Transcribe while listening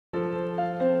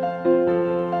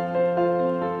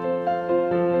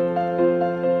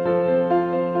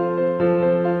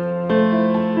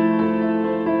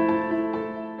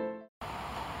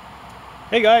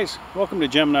Hey guys, welcome to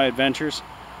Gemini Adventures.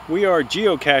 We are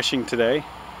geocaching today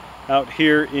out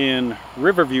here in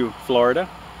Riverview, Florida.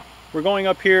 We're going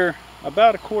up here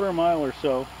about a quarter mile or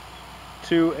so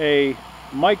to a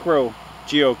micro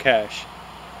geocache.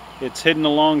 It's hidden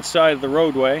alongside the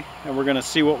roadway and we're going to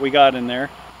see what we got in there.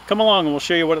 Come along and we'll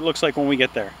show you what it looks like when we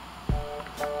get there.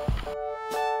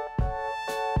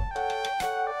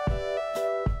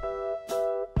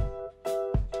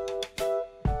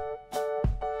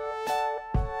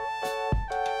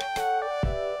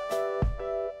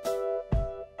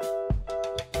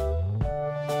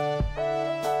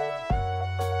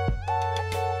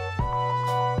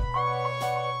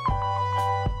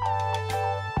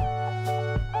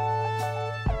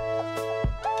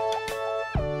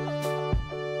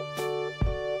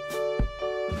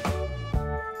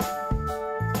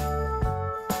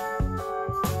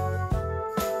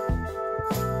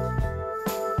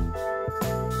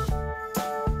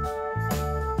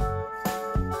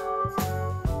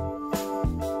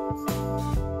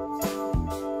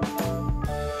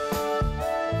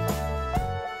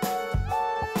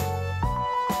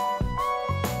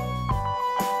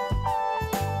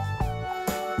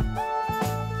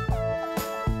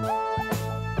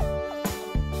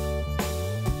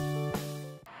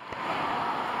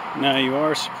 Now you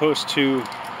are supposed to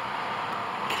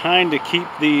kind of keep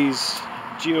these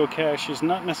geocaches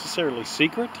not necessarily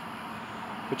secret,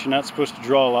 but you're not supposed to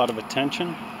draw a lot of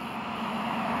attention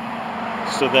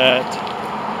so that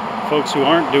folks who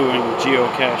aren't doing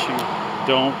geocaching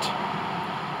don't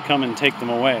come and take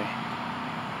them away.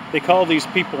 They call these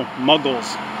people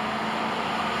muggles.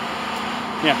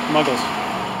 Yeah, muggles.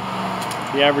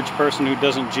 The average person who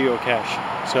doesn't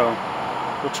geocache. So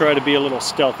we'll try to be a little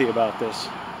stealthy about this.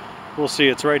 We'll see.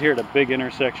 It's right here at a big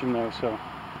intersection though, so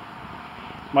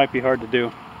might be hard to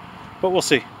do, but we'll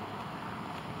see.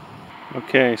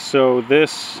 Okay, so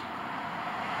this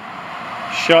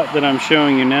shot that I'm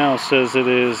showing you now says it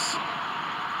is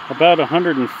about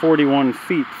 141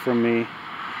 feet from me,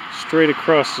 straight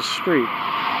across the street.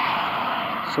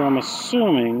 So I'm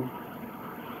assuming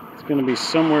it's going to be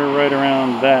somewhere right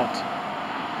around that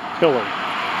pillar.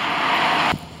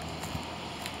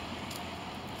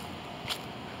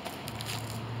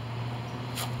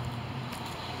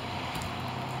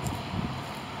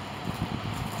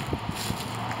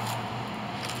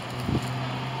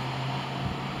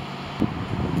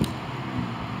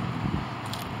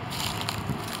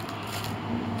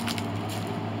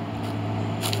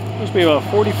 Must be about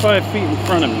 45 feet in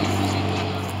front of me,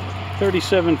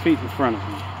 37 feet in front of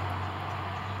me,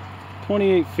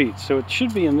 28 feet, so it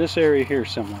should be in this area here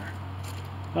somewhere.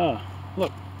 Ah,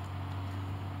 look,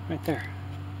 right there,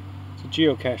 it's a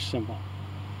geocache symbol.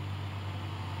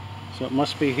 So it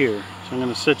must be here. So I'm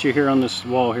going to set you here on this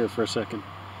wall here for a second.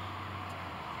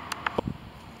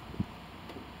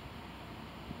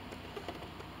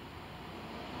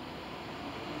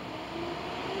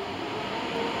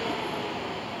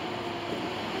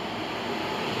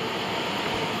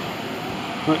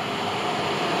 Look,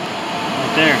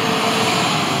 right there.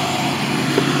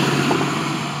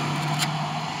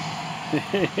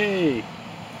 Hey.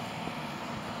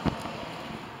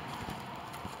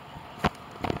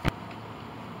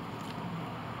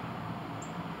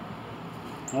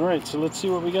 All right, so let's see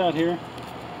what we got here.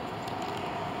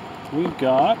 We've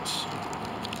got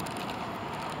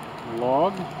a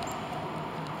log,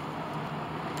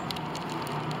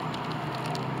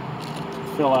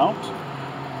 fill out.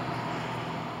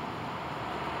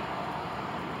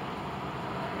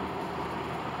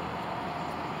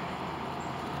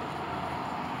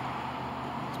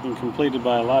 Been completed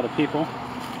by a lot of people.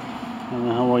 I don't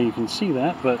know how well you can see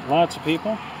that, but lots of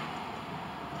people.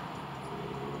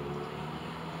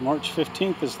 March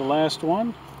 15th is the last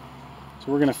one,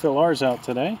 so we're going to fill ours out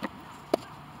today.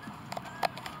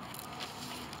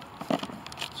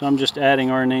 So I'm just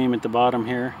adding our name at the bottom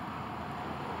here.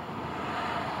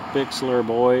 Bixler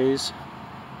Boys.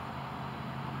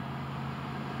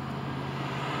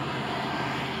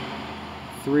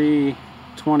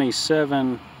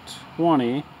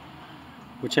 $327.20,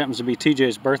 which happens to be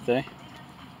TJ's birthday.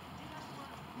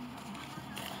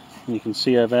 And you can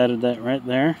see I've added that right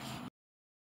there.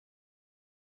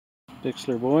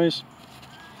 Bixler Boys.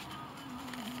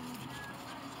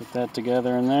 Put that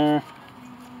together in there.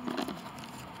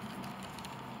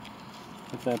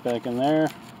 Put that back in there.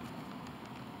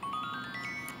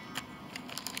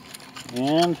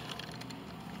 And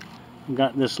I've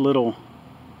got this little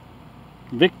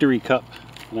victory cup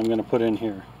that I'm going to put in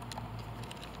here.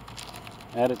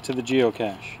 Add it to the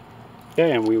geocache.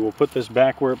 Okay, and we will put this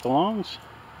back where it belongs.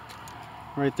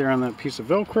 Right there on that piece of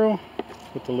Velcro.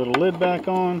 Put the little lid back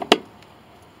on.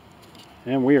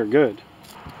 and we are good.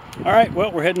 All right,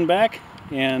 well, we're heading back,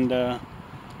 and that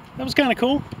was kind of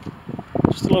cool.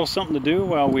 Just a little something to do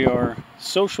while we are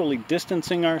socially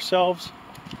distancing ourselves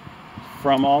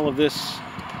from all of this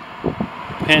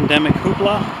pandemic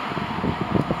hoopla.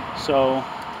 So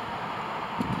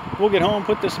we'll get home,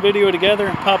 put this video together,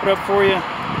 pop it up for you,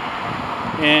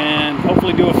 and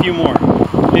hopefully do a few more,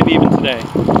 maybe even today.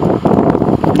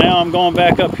 For now, I'm going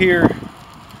back up here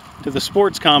to the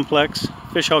sports complex,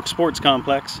 Fishhawk Sports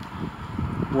Complex,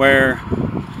 where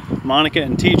Monica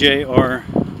and TJ are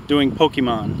doing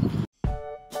Pokemon.